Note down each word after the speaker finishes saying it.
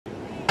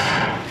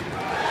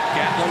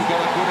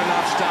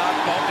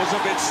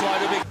was a bit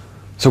slight.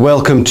 So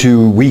welcome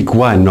to week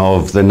one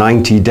of the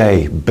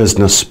 90-day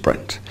business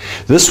sprint.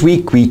 This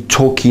week we're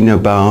talking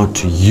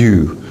about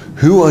you.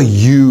 Who are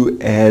you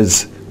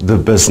as the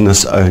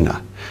business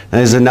owner?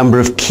 There's a number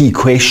of key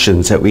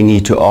questions that we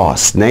need to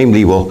ask,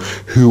 namely, well,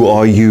 who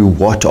are you,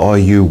 what are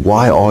you,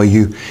 why are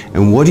you,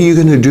 and what are you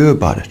going to do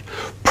about it?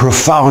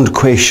 Profound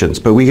questions,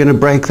 but we're going to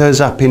break those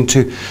up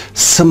into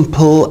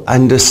simple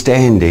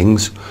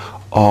understandings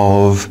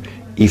of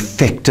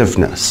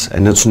effectiveness.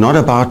 And it's not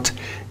about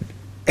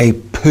a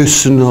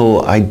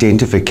personal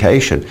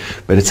identification,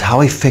 but it's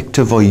how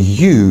effective are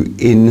you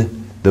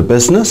in the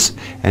business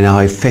and how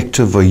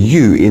effective are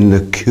you in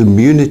the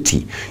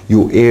community,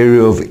 your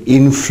area of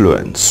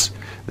influence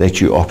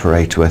that you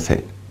operate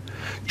within.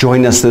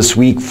 Join us this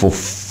week for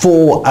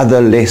 4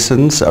 other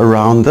lessons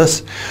around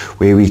this,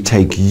 where we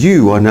take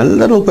you on a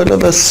little bit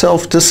of a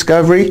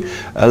self-discovery,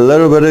 a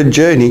little bit of a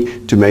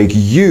journey to make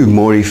you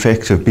more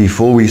effective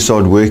before we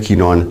start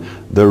working on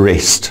the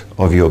rest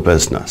of your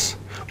business.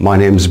 My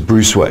name is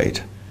Bruce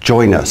Wade.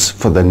 Join us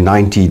for the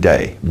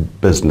 90-day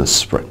business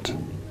sprint.